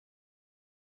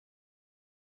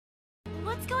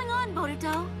on,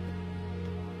 Boruto.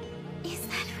 Is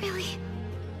that really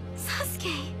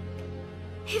Sasuke?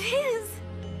 It is.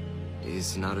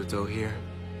 Is Naruto here?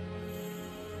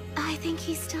 I think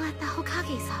he's still at the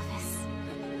Hokage's office.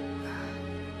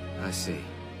 I see.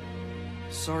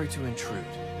 Sorry to intrude.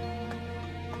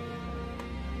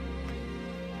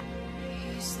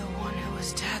 He's the one who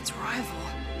was Dad's rival.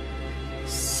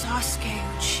 Sasuke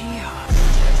Uchiha.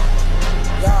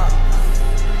 Yeah.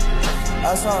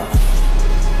 That's all.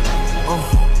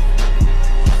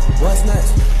 What's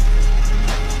next?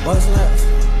 What's next?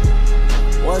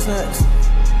 What's next?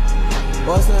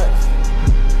 What's next?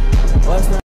 What's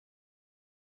next?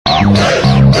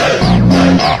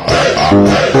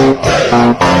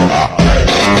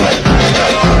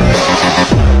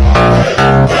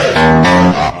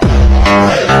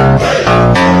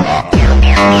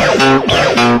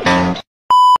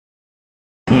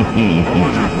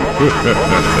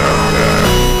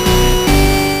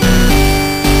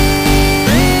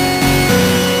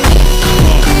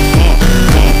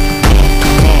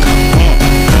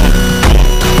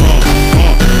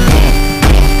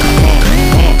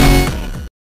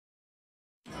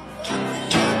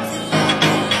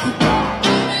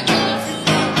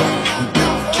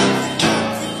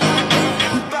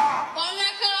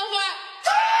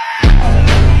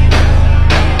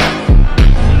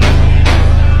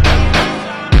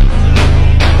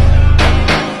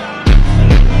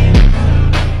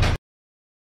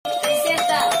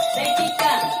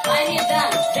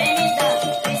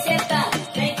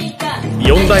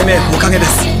 4代目おかげで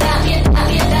す。次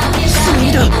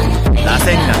だ。螺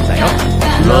旋岩だよ。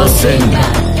螺旋岩。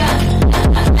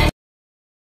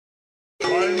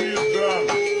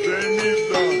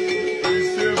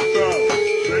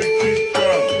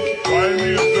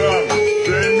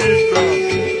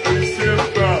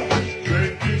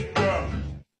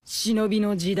忍び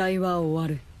の時代は終わ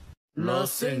る。螺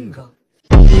旋岩。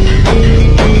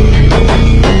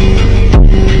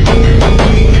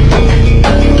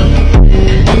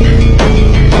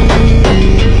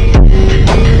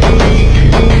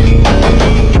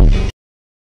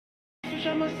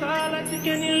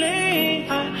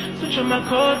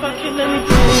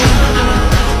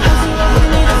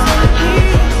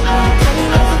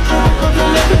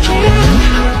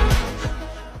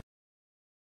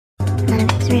None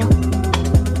of it's real.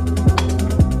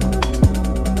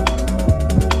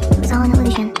 It was all an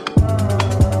illusion.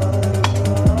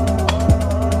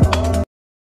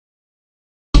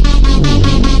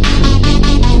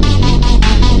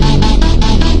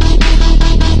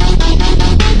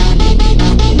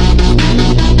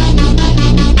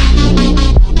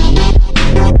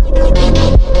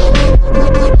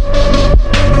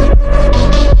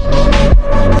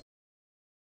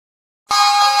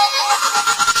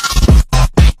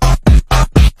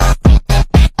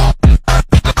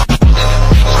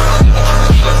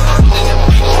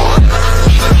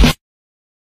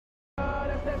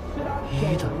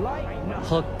いいだろ、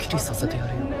はっきりさせてや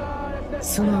るよ。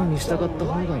素直に従った方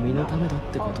が身のためだっ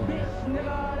てことね。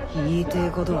言いてえ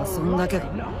ことはそんだけか。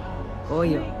来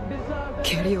いよ、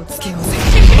蹴りをつけようぜ。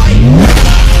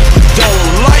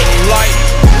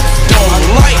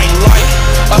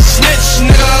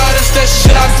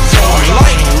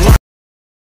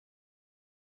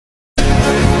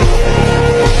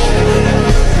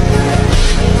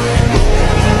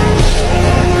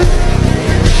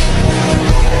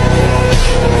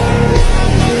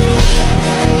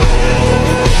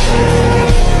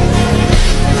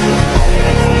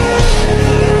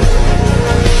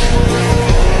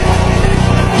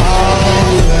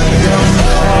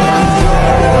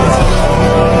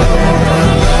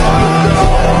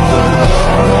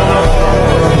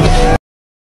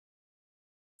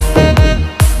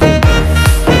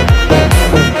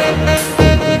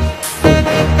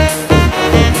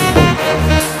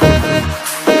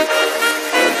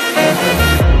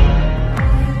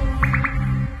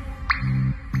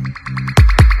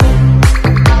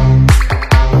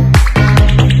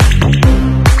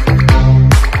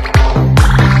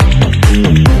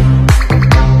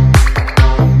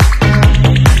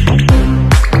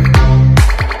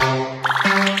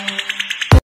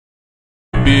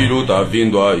Piru tá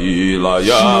vindo aí,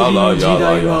 laia, laia,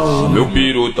 laia. Meu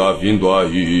piru tá vindo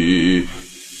aí.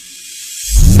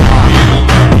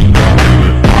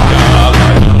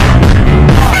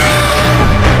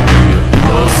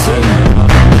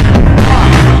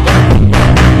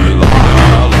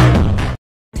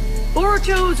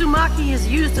 Boruto Uzumaki has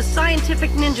used a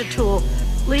scientific ninja tool.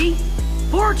 Lee,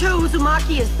 Boruto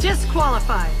Uzumaki is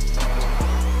disqualified.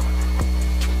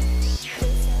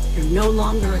 You're no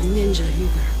longer a ninja,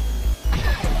 Hyuga.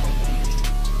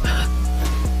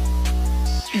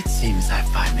 seems I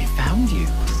finally found you.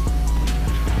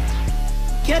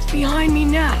 Get behind me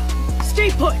now.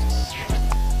 Stay put.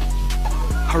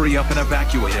 Hurry up and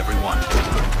evacuate everyone.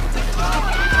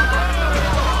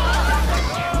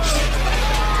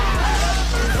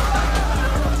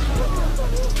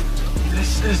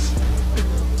 This is...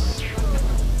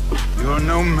 You're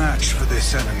no match for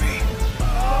this enemy.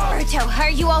 Boruto, are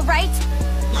you alright?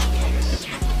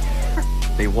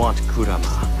 They want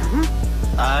Kurama.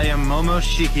 I am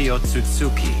Momoshiki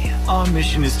Otsutsuki. Our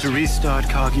mission is to restart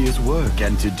Kaguya's work,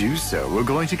 and to do so, we're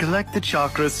going to collect the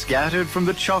chakra scattered from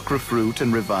the chakra fruit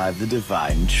and revive the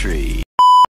divine tree.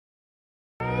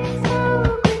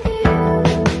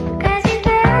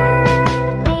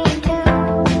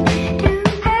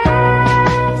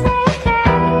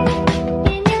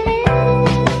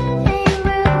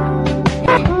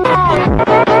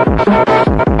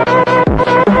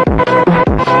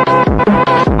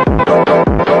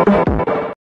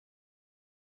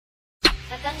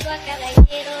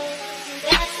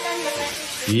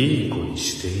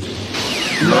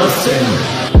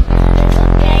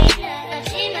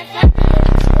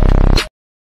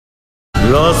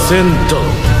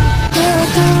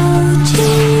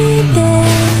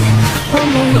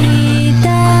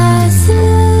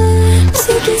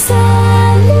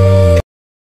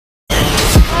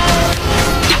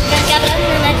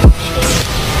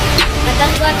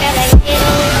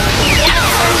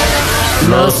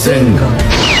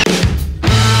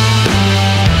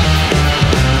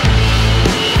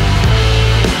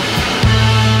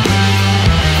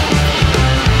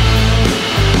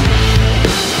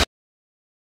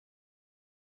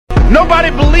 Nobody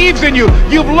believes in you.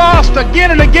 You've lost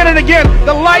again and again and again.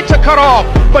 The lights are cut off,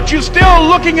 but you're still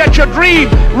looking at your dream,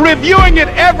 reviewing it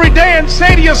every day, and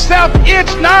say to yourself,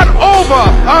 it's not over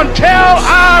until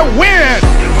I win.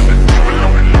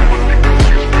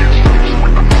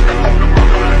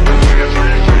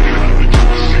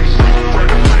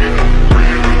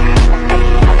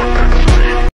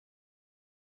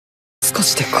少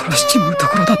しで殺しちまうと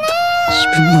ころだった。自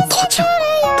分の父ちゃん。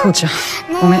父ちゃん、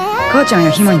ごめん。母ちゃん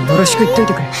やひまによろしく言っとい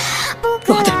てくれ。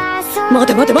待て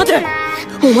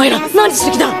お前ら何し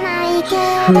てきた。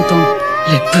封筒、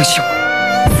烈風症。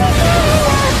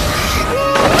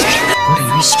俺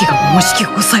の意識が桃式を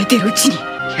抑えているうちに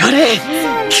やれ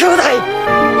兄弟。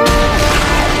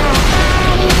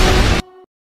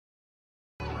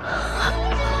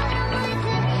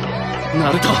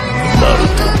ナルト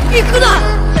行くな。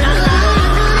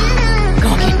ガ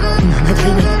キ7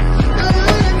代目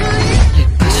烈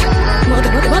風症。待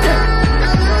て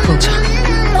父ちゃん。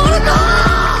ナルト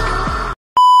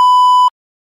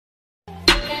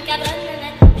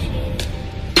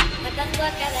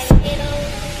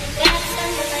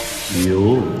よ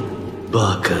う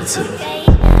バカずら。